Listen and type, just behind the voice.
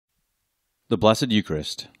The Blessed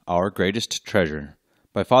Eucharist, Our Greatest Treasure,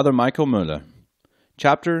 by Father Michael Müller.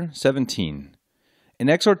 Chapter 17. An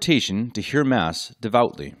Exhortation to Hear Mass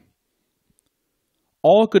Devoutly.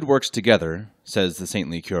 All good works together, says the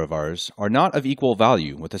saintly cure of ours, are not of equal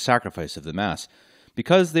value with the sacrifice of the Mass,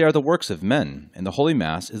 because they are the works of men, and the Holy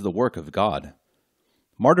Mass is the work of God.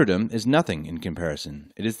 Martyrdom is nothing in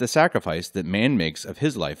comparison. It is the sacrifice that man makes of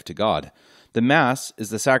his life to God. The Mass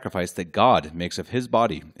is the sacrifice that God makes of his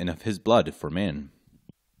body and of his blood for man.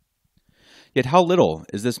 Yet how little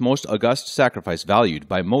is this most august sacrifice valued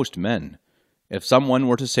by most men! If someone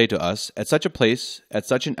were to say to us, at such a place, at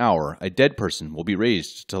such an hour, a dead person will be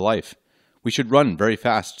raised to life, we should run very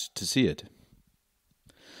fast to see it.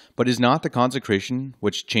 But is not the consecration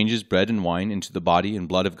which changes bread and wine into the body and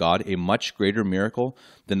blood of God a much greater miracle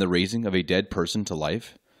than the raising of a dead person to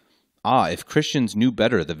life? Ah, if Christians knew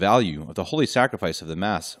better the value of the holy sacrifice of the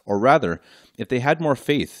Mass, or rather, if they had more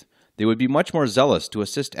faith, they would be much more zealous to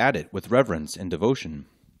assist at it with reverence and devotion.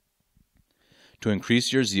 To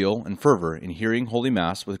increase your zeal and fervor in hearing Holy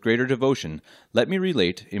Mass with greater devotion, let me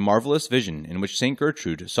relate a marvelous vision in which St.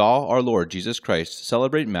 Gertrude saw our Lord Jesus Christ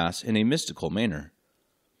celebrate Mass in a mystical manner.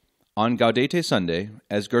 On Gaudete Sunday,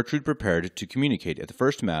 as Gertrude prepared to communicate at the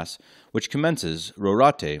first Mass, which commences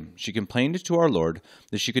Rorate, she complained to our Lord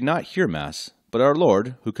that she could not hear Mass, but our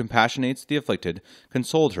Lord, who compassionates the afflicted,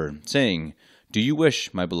 consoled her, saying, "Do you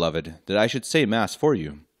wish, my beloved, that I should say Mass for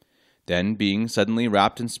you?" Then, being suddenly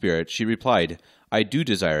wrapped in spirit, she replied, "I do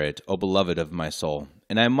desire it, O beloved of my soul,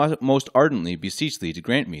 and I most ardently beseech thee to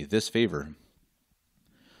grant me this favor."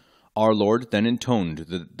 Our Lord then intoned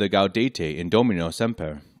the Gaudete in Domino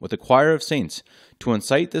Semper with a choir of saints to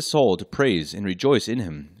incite the soul to praise and rejoice in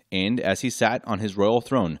him, and as he sat on his royal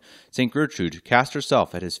throne, St. Gertrude cast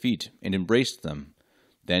herself at his feet and embraced them.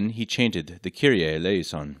 Then he chanted the Kyrie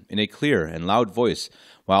eleison in a clear and loud voice,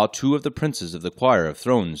 while two of the princes of the choir of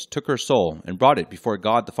thrones took her soul and brought it before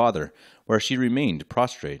God the Father, where she remained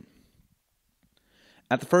prostrate.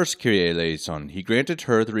 At the first Kyrie eleison, he granted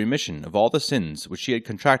her the remission of all the sins which she had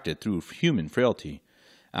contracted through human frailty,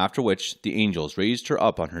 after which the angels raised her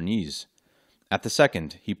up on her knees. At the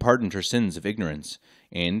second, he pardoned her sins of ignorance,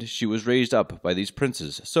 and she was raised up by these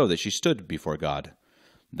princes so that she stood before God.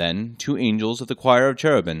 Then two angels of the choir of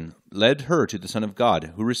cherubim led her to the Son of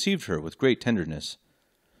God, who received her with great tenderness.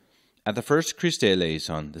 At the first Christe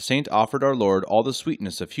eleison, the saint offered our Lord all the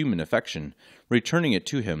sweetness of human affection, returning it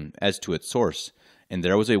to him as to its source, and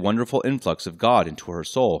there was a wonderful influx of God into her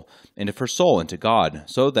soul, and of her soul into God,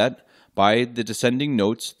 so that, by the descending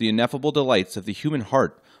notes, the ineffable delights of the human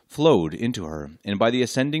heart flowed into her, and by the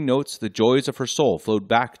ascending notes, the joys of her soul flowed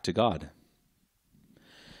back to God.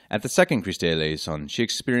 At the second Christe eleison, she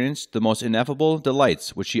experienced the most ineffable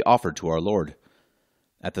delights which she offered to our Lord.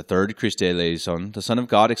 At the third Christe eleison, the Son of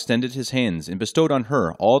God extended his hands and bestowed on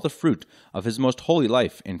her all the fruit of his most holy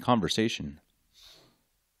life and conversation.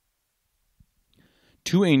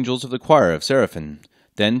 Two angels of the choir of seraphim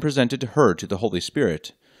then presented her to the Holy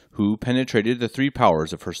Spirit, who penetrated the three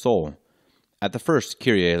powers of her soul. At the first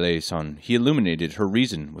Kyrie eleison, he illuminated her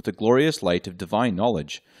reason with the glorious light of divine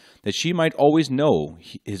knowledge, that she might always know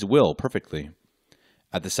his will perfectly.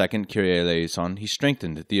 At the second Kyrie eleison, he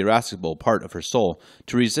strengthened the irascible part of her soul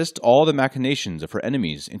to resist all the machinations of her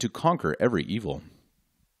enemies and to conquer every evil.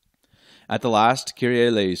 At the last Kyrie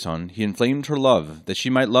eleison, he inflamed her love, that she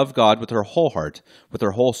might love God with her whole heart, with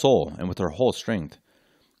her whole soul, and with her whole strength.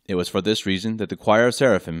 It was for this reason that the choir of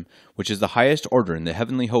seraphim, which is the highest order in the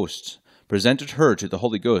heavenly hosts, presented her to the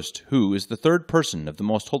Holy Ghost, who is the third person of the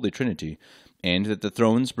most holy Trinity, and that the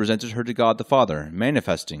thrones presented her to God the Father,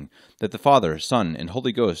 manifesting that the Father, Son, and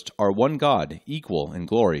Holy Ghost are one God, equal in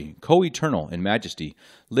glory, co-eternal in majesty,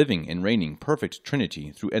 living and reigning perfect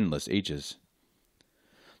Trinity through endless ages.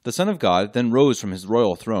 The Son of God then rose from his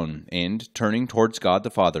royal throne, and, turning towards God the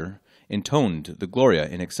Father, intoned the Gloria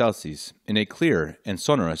in Excelsis in a clear and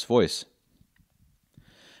sonorous voice.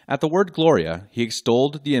 At the word Gloria, he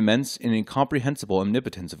extolled the immense and incomprehensible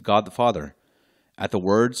omnipotence of God the Father. At the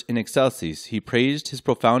words in Excelsis, he praised his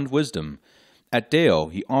profound wisdom. At Deo,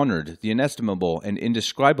 he honored the inestimable and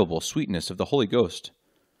indescribable sweetness of the Holy Ghost.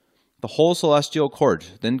 The whole celestial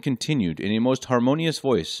court then continued in a most harmonious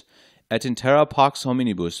voice, Et in terra pax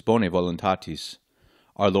hominibus bone voluntatis.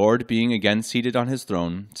 Our Lord being again seated on his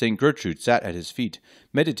throne, St. Gertrude sat at his feet,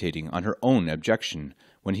 meditating on her own abjection,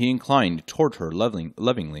 when he inclined toward her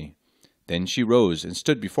lovingly. Then she rose and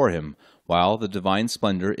stood before him, while the divine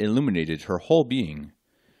splendor illuminated her whole being.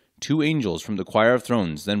 Two angels from the choir of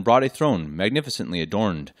thrones then brought a throne magnificently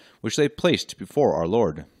adorned, which they placed before our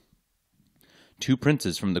Lord. 2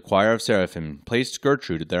 princes from the choir of seraphim placed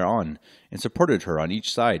Gertrude thereon, and supported her on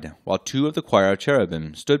each side, while 2 of the choir of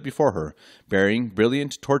cherubim stood before her, bearing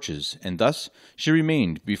brilliant torches, and thus she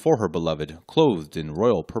remained before her beloved, clothed in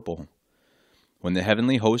royal purple. When the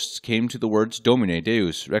heavenly hosts came to the words Domine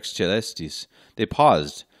Deus Rex Celestis, they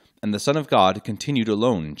paused, and the Son of God continued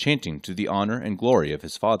alone, chanting to the honor and glory of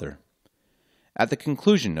his Father. At the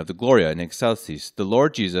conclusion of the Gloria in Excelsis, the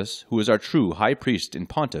Lord Jesus, who is our true high priest and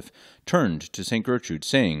pontiff, turned to St. Gertrude,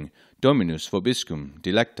 saying, Dominus vobiscum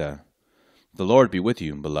dilecta. The Lord be with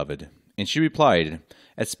you, beloved. And she replied,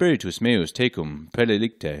 Et spiritus meus tecum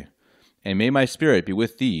predilecte. And may my spirit be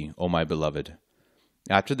with thee, O my beloved.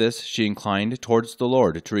 After this, she inclined towards the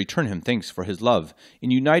Lord to return him thanks for his love, in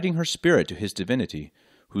uniting her spirit to his divinity,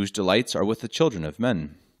 whose delights are with the children of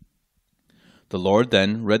men. The Lord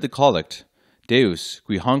then read the collect, Deus,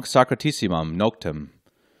 qui hanc sacratissimam noctem,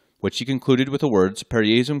 which he concluded with the words Per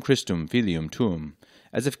Iesum Christum filium tuum,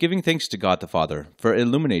 as if giving thanks to God the Father for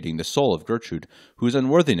illuminating the soul of Gertrude, whose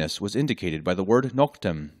unworthiness was indicated by the word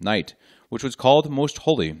noctem, night, which was called most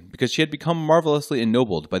holy, because she had become marvelously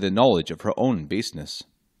ennobled by the knowledge of her own baseness.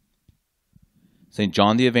 St.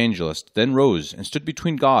 John the Evangelist then rose and stood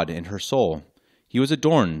between God and her soul. He was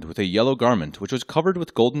adorned with a yellow garment, which was covered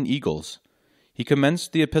with golden eagles. He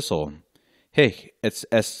commenced the epistle, Hec et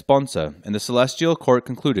sponsa, and the celestial court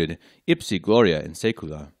concluded, Ipsi gloria in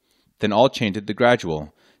secula. Then all chanted the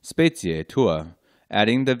gradual, Specie tua,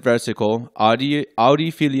 adding the versicle,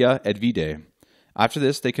 Audi filia et vide. After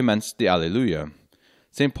this they commenced the Alleluia.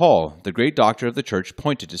 St. Paul, the great doctor of the church,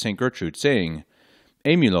 pointed to St. Gertrude, saying,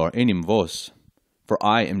 Emulor enim vos, for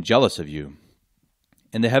I am jealous of you.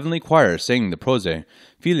 And the heavenly choir sang the prose,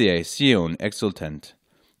 Filiae Sion exultant.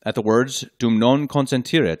 At the words, Dum non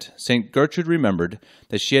consentiret, St. Gertrude remembered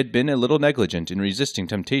that she had been a little negligent in resisting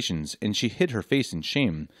temptations, and she hid her face in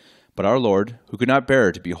shame. But our Lord, who could not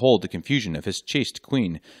bear to behold the confusion of his chaste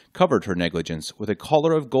queen, covered her negligence with a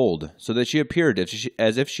collar of gold, so that she appeared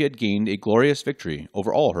as if she had gained a glorious victory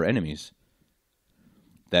over all her enemies.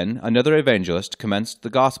 Then another evangelist commenced the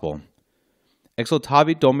gospel,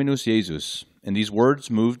 Exultavit Dominus Jesus, and these words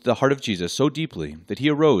moved the heart of Jesus so deeply that he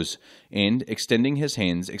arose and, extending his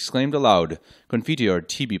hands, exclaimed aloud, Confiteor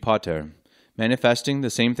tibi pater, manifesting the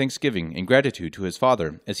same thanksgiving and gratitude to his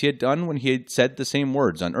Father as he had done when he had said the same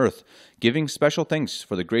words on earth, giving special thanks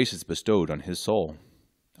for the graces bestowed on his soul,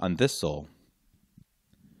 on this soul.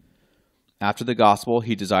 After the gospel,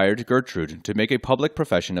 he desired Gertrude to make a public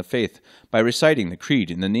profession of faith by reciting the creed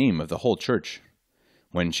in the name of the whole church.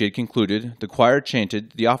 When she had concluded, the choir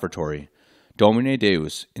chanted the offertory, Domine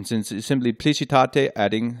Deus, in simplicitate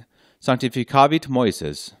adding, Sanctificavit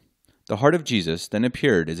Moises. The heart of Jesus then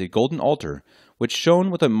appeared as a golden altar, which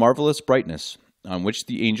shone with a marvelous brightness, on which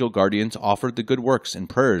the angel guardians offered the good works and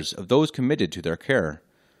prayers of those committed to their care.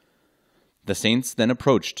 The saints then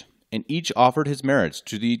approached, and each offered his merits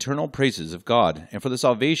to the eternal praises of God and for the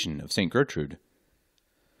salvation of St. Gertrude.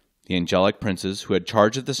 The angelic princes who had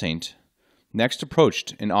charge of the saint next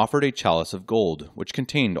approached and offered a chalice of gold, which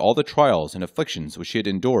contained all the trials and afflictions which she had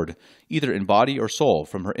endured, either in body or soul,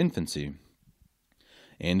 from her infancy.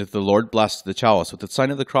 And the Lord blessed the chalice with the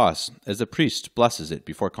sign of the cross, as the priest blesses it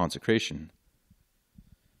before consecration.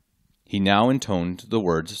 He now intoned the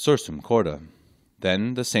words Sursum corda.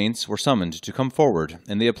 Then the saints were summoned to come forward,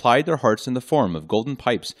 and they applied their hearts in the form of golden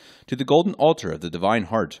pipes to the golden altar of the divine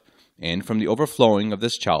heart, and from the overflowing of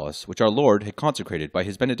this chalice, which our Lord had consecrated by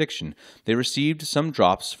his benediction, they received some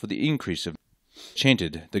drops for the increase of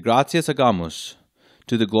chanted, De gratias agamus,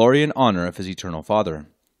 to the glory and honor of his eternal Father.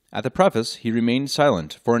 At the preface, he remained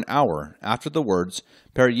silent for an hour after the words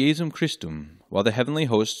Per Iesum Christum, while the heavenly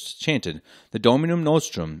hosts chanted the Dominum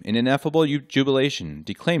Nostrum in ineffable jubilation,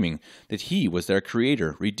 declaiming that he was their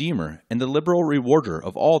Creator, Redeemer, and the liberal rewarder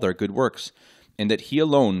of all their good works, and that he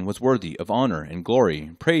alone was worthy of honor and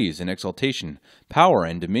glory, praise and exaltation, power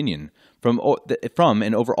and dominion, from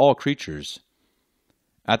and over all creatures.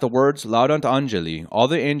 At the words Laudant Angeli, all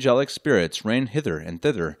the angelic spirits ran hither and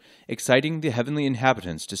thither, exciting the heavenly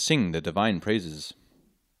inhabitants to sing the divine praises.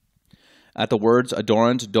 At the words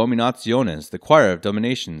Adorant Dominationes, the choir of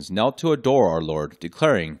dominations knelt to adore our Lord,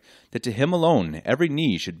 declaring that to him alone every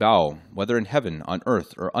knee should bow, whether in heaven, on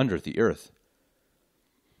earth, or under the earth.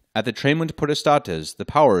 At the Tremunt Potestates, the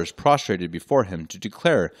powers prostrated before him to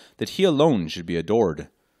declare that he alone should be adored.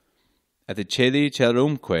 At the Celi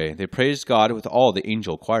Celumque, they praised God with all the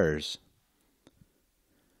angel choirs.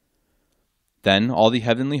 Then all the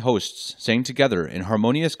heavenly hosts sang together in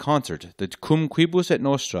harmonious concert the Cum quibus et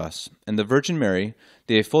nostras, and the Virgin Mary,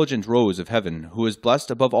 the effulgent rose of heaven, who is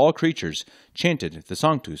blessed above all creatures, chanted the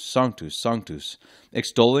Sanctus, Sanctus, Sanctus,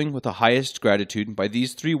 extolling with the highest gratitude by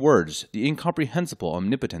these three words the incomprehensible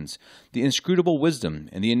omnipotence, the inscrutable wisdom,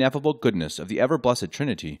 and the ineffable goodness of the ever-blessed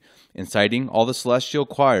Trinity, inciting all the celestial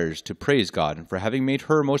choirs to praise God for having made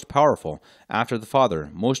her most powerful after the Father,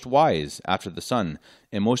 most wise after the Son,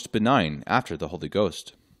 and most benign after the Holy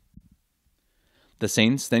Ghost. The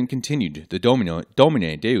saints then continued the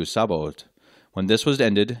Domine Deus Sabaoth. When this was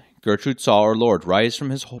ended, Gertrude saw our Lord rise from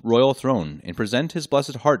his royal throne and present his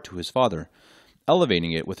blessed heart to his Father,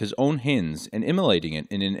 elevating it with his own hands and immolating it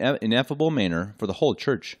in an ineffable manner for the whole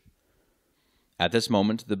church. At this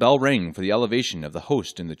moment the bell rang for the elevation of the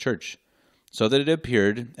host in the church, so that it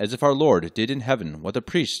appeared as if our Lord did in heaven what the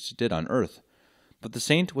priests did on earth. But the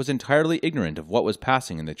saint was entirely ignorant of what was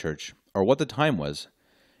passing in the church, or what the time was.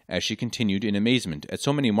 As she continued in amazement at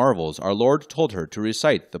so many marvels, our Lord told her to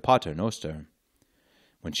recite the Pater Noster.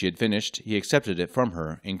 When she had finished, he accepted it from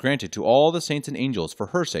her, and granted to all the saints and angels for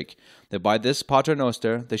her sake, that by this Pater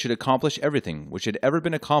Noster they should accomplish everything which had ever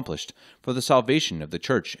been accomplished for the salvation of the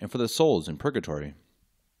church and for the souls in purgatory.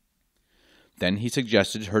 Then he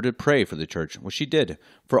suggested her to pray for the church, which she did,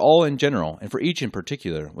 for all in general, and for each in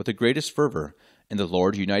particular, with the greatest fervor, and the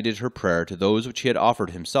Lord united her prayer to those which he had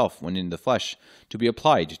offered himself when in the flesh, to be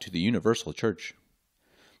applied to the universal church.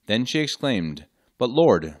 Then she exclaimed, "But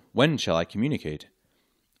Lord, when shall I communicate?"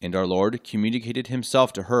 And our Lord communicated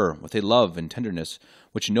himself to her with a love and tenderness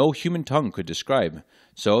which no human tongue could describe,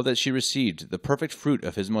 so that she received the perfect fruit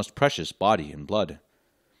of his most precious body and blood.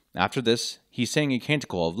 After this, he sang a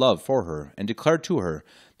canticle of love for her, and declared to her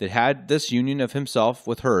that had this union of himself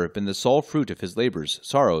with her been the sole fruit of his labors,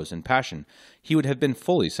 sorrows, and passion, he would have been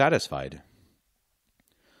fully satisfied.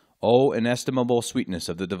 O inestimable sweetness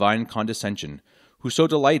of the divine condescension, who so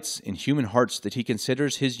delights in human hearts that he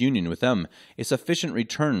considers his union with them a sufficient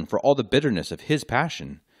return for all the bitterness of his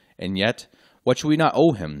passion. And yet, what should we not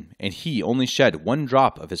owe him, and he only shed one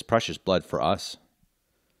drop of his precious blood for us?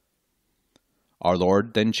 Our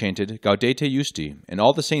Lord then chanted Gaudete Justi, and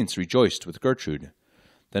all the saints rejoiced with Gertrude.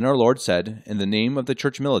 Then our Lord said, in the name of the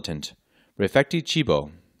church militant, Refecti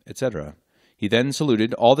Cibo, etc. He then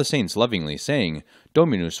saluted all the saints lovingly, saying,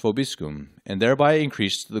 Dominus vobiscum, and thereby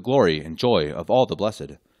increased the glory and joy of all the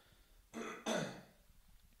blessed.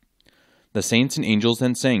 The saints and angels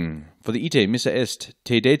then sang, For the ite missa est,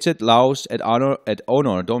 te decet laus et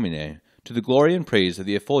honor Domine, to the glory and praise of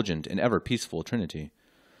the effulgent and ever peaceful Trinity.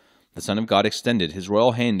 The Son of God extended his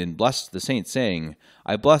royal hand and blessed the saints, saying,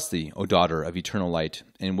 I bless thee, O daughter of eternal light,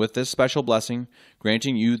 and with this special blessing,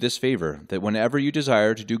 granting you this favor, that whenever you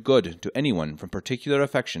desire to do good to anyone from particular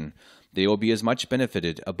affection, they will be as much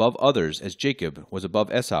benefited above others as Jacob was above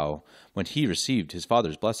Esau, when he received his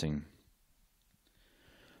father's blessing.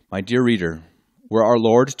 My dear reader, were our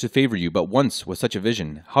Lord to favor you but once with such a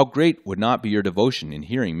vision, how great would not be your devotion in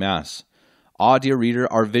hearing Mass? Ah, dear reader,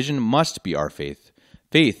 our vision must be our faith.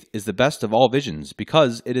 Faith is the best of all visions,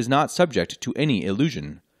 because it is not subject to any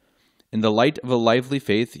illusion. In the light of a lively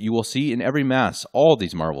faith, you will see in every Mass all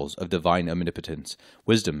these marvels of divine omnipotence,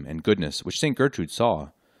 wisdom, and goodness which St. Gertrude saw.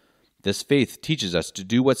 This faith teaches us to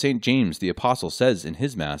do what St. James the Apostle says in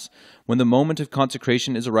his Mass. When the moment of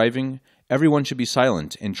consecration is arriving, everyone should be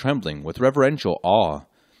silent and trembling with reverential awe.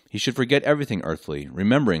 He should forget everything earthly,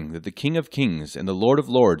 remembering that the King of Kings and the Lord of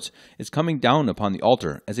Lords is coming down upon the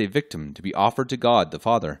altar as a victim to be offered to God the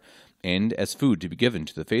Father, and as food to be given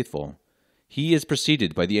to the faithful. He is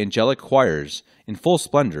preceded by the angelic choirs, in full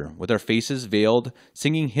splendor, with their faces veiled,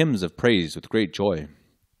 singing hymns of praise with great joy.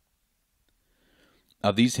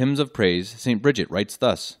 Of these hymns of praise, St. Bridget writes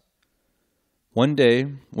thus, One day,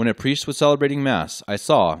 when a priest was celebrating Mass, I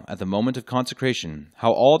saw, at the moment of consecration,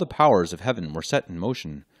 how all the powers of heaven were set in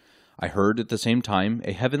motion. I heard at the same time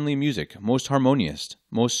a heavenly music, most harmonious,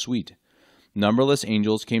 most sweet. Numberless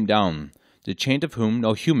angels came down, the chant of whom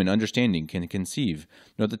no human understanding can conceive,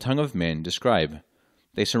 nor the tongue of man describe.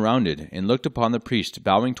 They surrounded and looked upon the priest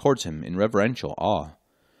bowing towards him in reverential awe.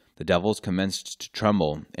 The devils commenced to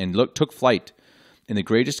tremble and took flight in the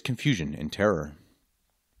greatest confusion and terror.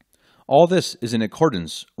 All this is in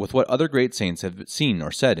accordance with what other great saints have seen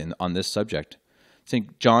or said on this subject.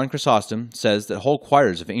 St. John Chrysostom says that whole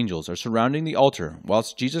choirs of angels are surrounding the altar,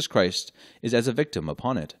 whilst Jesus Christ is as a victim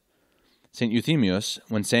upon it. St. Euthemius,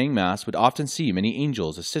 when saying Mass, would often see many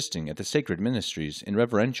angels assisting at the sacred ministries in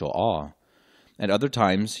reverential awe. At other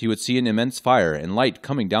times he would see an immense fire and light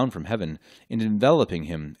coming down from heaven, and enveloping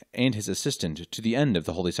him and his assistant to the end of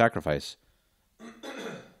the holy sacrifice.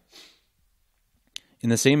 In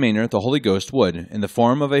the same manner, the Holy Ghost would, in the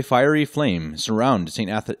form of a fiery flame, surround St.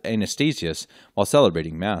 Anastasius while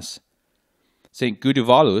celebrating Mass. St.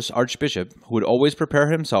 Guduvallus, Archbishop, who would always prepare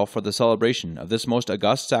himself for the celebration of this most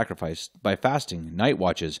august sacrifice by fasting, night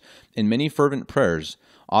watches, and many fervent prayers,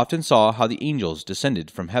 often saw how the angels descended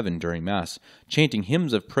from heaven during Mass, chanting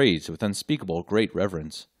hymns of praise with unspeakable great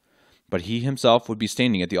reverence. But he himself would be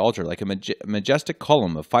standing at the altar like a majestic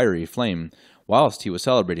column of fiery flame, whilst he was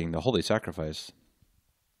celebrating the holy sacrifice.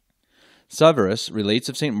 Severus relates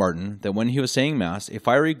of St. Martin that when he was saying Mass, a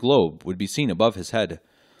fiery globe would be seen above his head.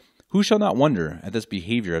 Who shall not wonder at this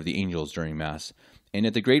behavior of the angels during Mass, and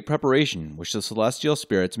at the great preparation which the celestial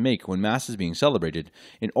spirits make when Mass is being celebrated,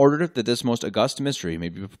 in order that this most august mystery may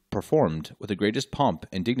be performed with the greatest pomp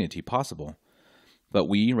and dignity possible? But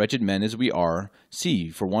we, wretched men as we are, see,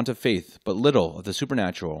 for want of faith, but little of the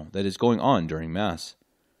supernatural that is going on during Mass.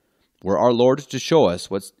 Were our Lord to show us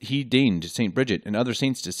what he deigned St. Bridget and other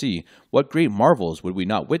saints to see, what great marvels would we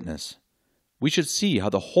not witness? We should see how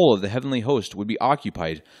the whole of the heavenly host would be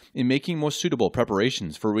occupied in making most suitable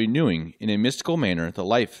preparations for renewing in a mystical manner the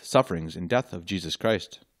life, sufferings, and death of Jesus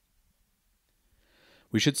Christ.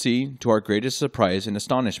 We should see, to our greatest surprise and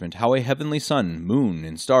astonishment, how a heavenly sun, moon,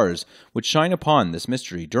 and stars would shine upon this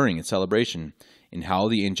mystery during its celebration, and how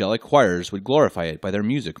the angelic choirs would glorify it by their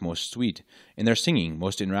music most sweet, and their singing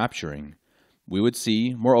most enrapturing. We would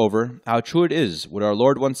see, moreover, how true it is what our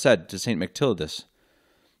Lord once said to St. Mactildus.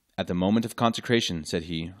 At the moment of consecration, said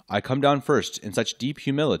he, I come down first in such deep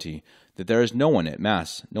humility that there is no one at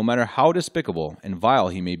Mass, no matter how despicable and vile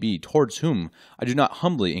he may be, towards whom I do not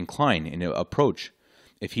humbly incline and approach,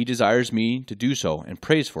 if he desires me to do so, and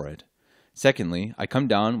prays for it. Secondly, I come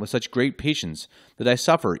down with such great patience that I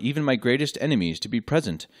suffer even my greatest enemies to be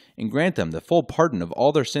present, and grant them the full pardon of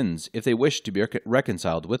all their sins if they wish to be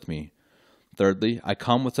reconciled with me. Thirdly, I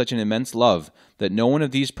come with such an immense love that no one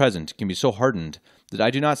of these present can be so hardened that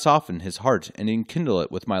I do not soften his heart and enkindle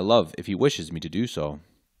it with my love if he wishes me to do so.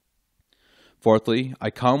 Fourthly, I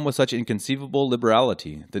come with such inconceivable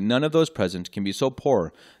liberality that none of those present can be so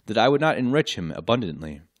poor that I would not enrich him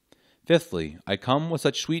abundantly. Fifthly, I come with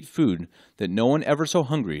such sweet food that no one ever so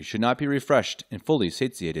hungry should not be refreshed and fully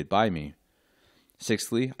satiated by me.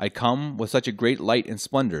 Sixthly, I come with such a great light and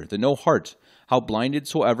splendor that no heart, how blinded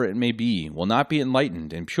soever it may be, will not be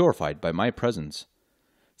enlightened and purified by my presence.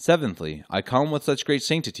 Seventhly, I come with such great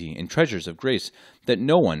sanctity and treasures of grace that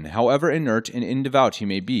no one, however inert and indevout he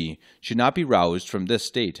may be, should not be roused from this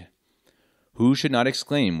state. Who should not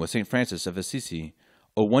exclaim with St. Francis of Assisi,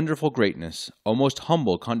 O wonderful greatness, O most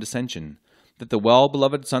humble condescension, that the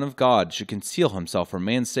well-beloved Son of God should conceal himself for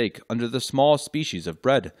man's sake under the small species of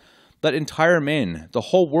bread. Let entire man, the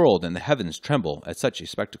whole world, and the heavens tremble at such a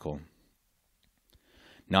spectacle.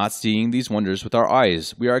 Not seeing these wonders with our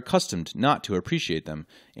eyes, we are accustomed not to appreciate them,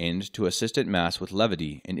 and to assist at Mass with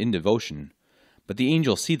levity and indevotion. But the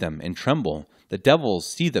angels see them and tremble, the devils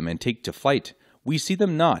see them and take to flight. We see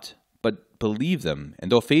them not, but believe them,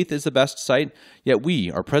 and though faith is the best sight, yet we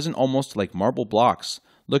are present almost like marble blocks,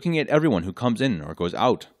 looking at everyone who comes in or goes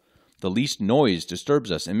out. The least noise disturbs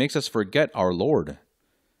us and makes us forget our Lord.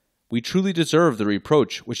 We truly deserve the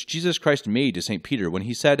reproach which Jesus Christ made to St. Peter when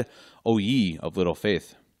he said, O ye of little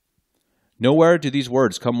faith. Nowhere do these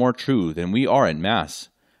words come more true than we are at Mass.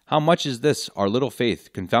 How much is this our little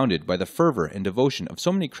faith confounded by the fervor and devotion of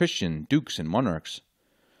so many Christian dukes and monarchs?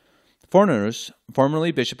 Fornerus,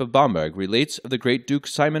 formerly Bishop of Bamberg, relates of the great Duke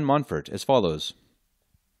Simon Montfort as follows.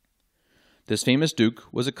 This famous duke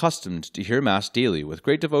was accustomed to hear Mass daily with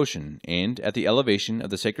great devotion, and at the elevation of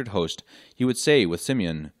the sacred host he would say with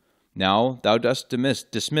Simeon, Now thou dost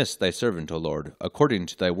dismiss thy servant, O Lord, according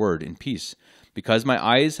to thy word in peace, because my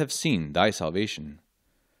eyes have seen thy salvation.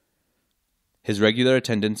 His regular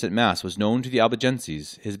attendance at Mass was known to the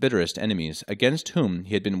Albigenses, his bitterest enemies, against whom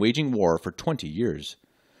he had been waging war for 20 years.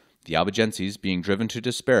 The Albigenses, being driven to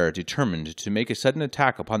despair, determined to make a sudden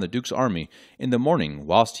attack upon the Duke's army in the morning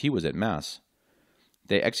whilst he was at Mass.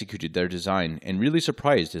 They executed their design, and really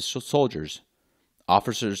surprised his soldiers.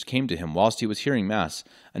 Officers came to him whilst he was hearing Mass,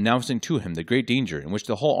 announcing to him the great danger in which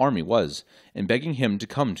the whole army was, and begging him to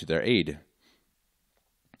come to their aid.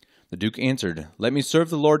 The Duke answered, Let me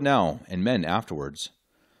serve the Lord now, and men afterwards.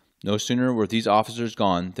 No sooner were these officers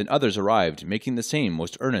gone than others arrived, making the same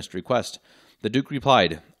most earnest request. The Duke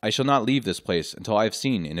replied, I shall not leave this place until I have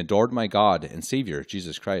seen and adored my God and Saviour,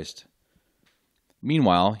 Jesus Christ.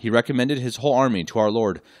 Meanwhile, he recommended his whole army to our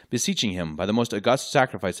Lord, beseeching him by the most august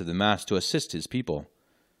sacrifice of the Mass to assist his people.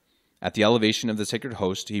 At the elevation of the sacred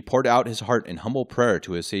host, he poured out his heart in humble prayer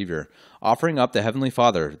to his Saviour, offering up the Heavenly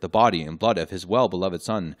Father, the body and blood of his well-beloved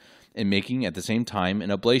Son, and making at the same time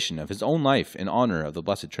an oblation of his own life in honor of the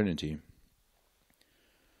Blessed Trinity.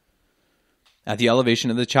 At the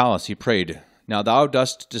elevation of the chalice he prayed, "Now thou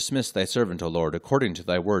dost dismiss thy servant, O Lord, according to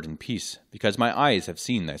thy word in peace, because my eyes have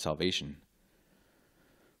seen thy salvation."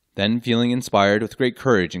 Then, feeling inspired with great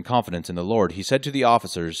courage and confidence in the Lord, he said to the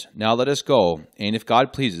officers, "Now let us go, and if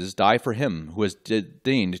God pleases, die for him who has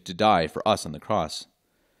deigned to die for us on the cross."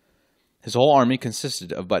 His whole army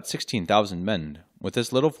consisted of but 16,000 men. With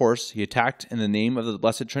this little force he attacked in the name of the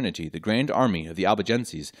Blessed Trinity the grand army of the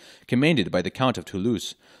Albigenses, commanded by the Count of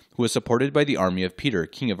Toulouse, who was supported by the army of Peter,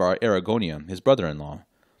 king of Aragonia, his brother-in-law.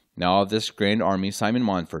 Now of this grand army Simon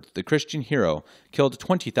Montfort, the Christian hero, killed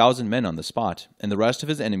 20,000 men on the spot, and the rest of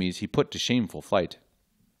his enemies he put to shameful flight.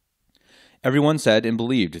 Everyone said and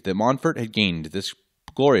believed that Montfort had gained this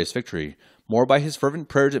glorious victory more by his fervent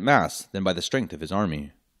prayers at Mass than by the strength of his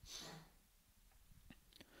army.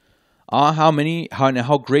 Ah,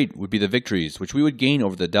 how great would be the victories which we would gain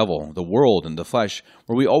over the devil, the world, and the flesh,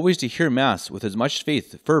 were we always to hear Mass with as much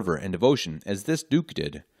faith, fervor, and devotion as this Duke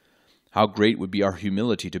did. How great would be our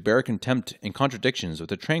humility to bear contempt and contradictions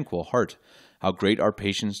with a tranquil heart. How great our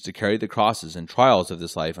patience to carry the crosses and trials of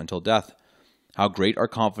this life until death. How great our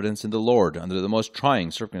confidence in the Lord under the most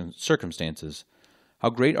trying circumstances. How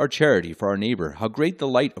great our charity for our neighbor, how great the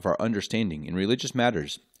light of our understanding in religious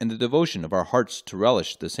matters, and the devotion of our hearts to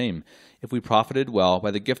relish the same, if we profited well by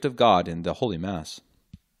the gift of God in the Holy Mass.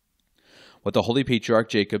 What the holy patriarch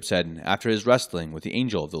Jacob said after his wrestling with the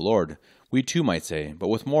angel of the Lord, we too might say, but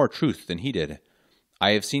with more truth than he did.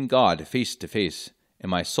 "I have seen God face to face, and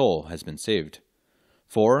my soul has been saved."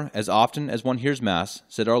 For, as often as one hears Mass,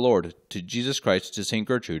 said our Lord to Jesus Christ to St.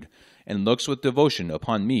 Gertrude, and looks with devotion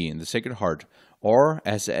upon me in the Sacred Heart, or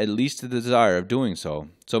has at least the desire of doing so,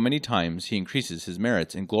 so many times he increases his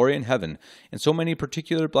merits and glory in heaven, and so many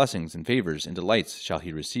particular blessings and favors and delights shall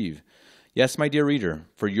he receive. Yes, my dear reader,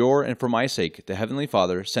 for your and for my sake, the Heavenly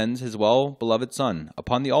Father sends his well-beloved Son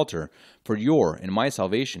upon the altar for your and my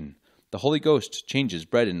salvation. The Holy Ghost changes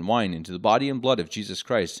bread and wine into the body and blood of Jesus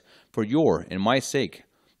Christ for your and my sake.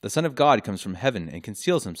 The Son of God comes from heaven and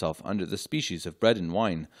conceals himself under the species of bread and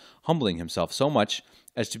wine, humbling himself so much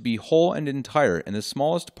as to be whole and entire in the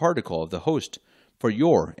smallest particle of the host. For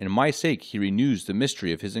your and my sake he renews the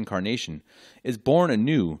mystery of his incarnation, is born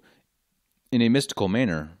anew in a mystical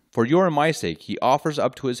manner. For your and my sake he offers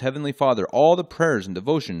up to his heavenly Father all the prayers and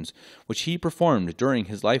devotions which he performed during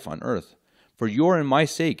his life on earth. For your and my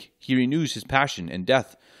sake he renews his passion and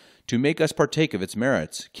death, to make us partake of its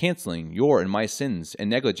merits, cancelling your and my sins and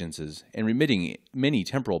negligences, and remitting many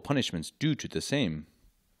temporal punishments due to the same.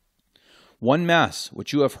 One Mass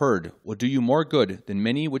which you have heard will do you more good than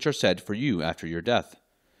many which are said for you after your death.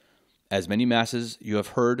 As many Masses you have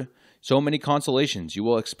heard, so many consolations you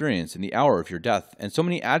will experience in the hour of your death, and so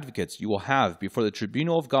many advocates you will have before the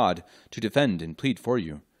tribunal of God to defend and plead for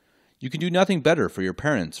you. You can do nothing better for your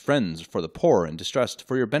parents, friends, for the poor and distressed,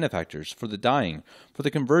 for your benefactors, for the dying, for the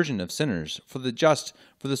conversion of sinners, for the just,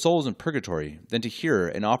 for the souls in purgatory, than to hear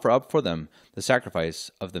and offer up for them the sacrifice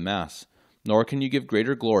of the Mass. Nor can you give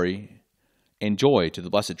greater glory and joy to the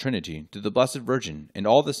Blessed Trinity, to the Blessed Virgin, and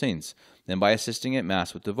all the saints, than by assisting at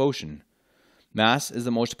Mass with devotion. Mass is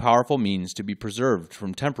the most powerful means to be preserved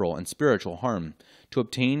from temporal and spiritual harm, to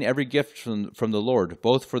obtain every gift from the Lord,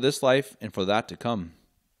 both for this life and for that to come.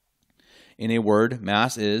 In a word,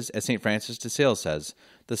 Mass is, as St. Francis de Sales says,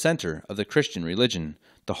 the center of the Christian religion,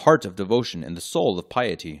 the heart of devotion, and the soul of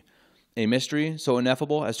piety, a mystery so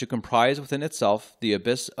ineffable as to comprise within itself the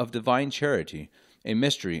abyss of divine charity, a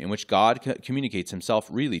mystery in which God communicates himself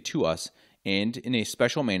really to us, and, in a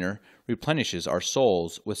special manner, replenishes our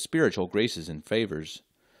souls with spiritual graces and favors.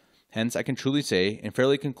 Hence I can truly say, and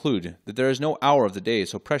fairly conclude, that there is no hour of the day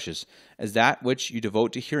so precious as that which you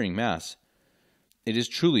devote to hearing Mass. It is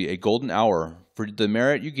truly a golden hour, for the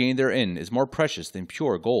merit you gain therein is more precious than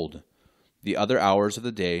pure gold. The other hours of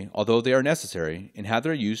the day, although they are necessary, and have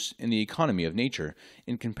their use in the economy of nature,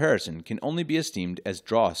 in comparison can only be esteemed as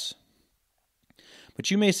dross.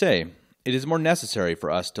 But you may say, it is more necessary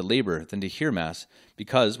for us to labor than to hear Mass,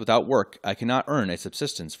 because without work I cannot earn a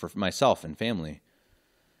subsistence for myself and family.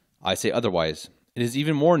 I say otherwise. It is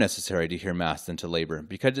even more necessary to hear Mass than to labor,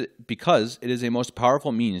 because it is a most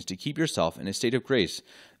powerful means to keep yourself in a state of grace,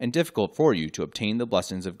 and difficult for you to obtain the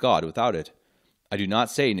blessings of God without it. I do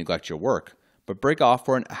not say neglect your work, but break off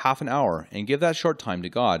for half an hour, and give that short time to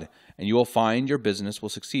God, and you will find your business will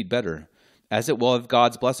succeed better, as it will have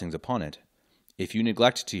God's blessings upon it. If you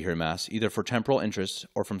neglect to hear Mass, either for temporal interests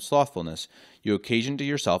or from slothfulness, you occasion to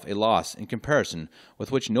yourself a loss in comparison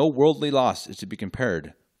with which no worldly loss is to be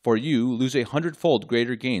compared. for you lose 100-fold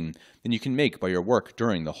greater gain than you can make by your work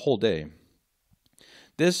during the whole day.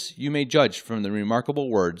 This you may judge from the remarkable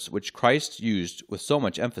words which Christ used with so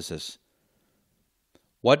much emphasis.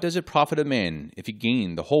 What does it profit a man if he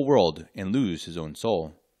gain the whole world and lose his own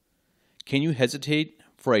soul? Can you hesitate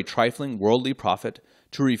for a trifling worldly profit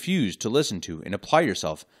to refuse to listen to and apply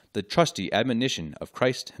yourself the trusty admonition of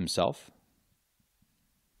Christ himself?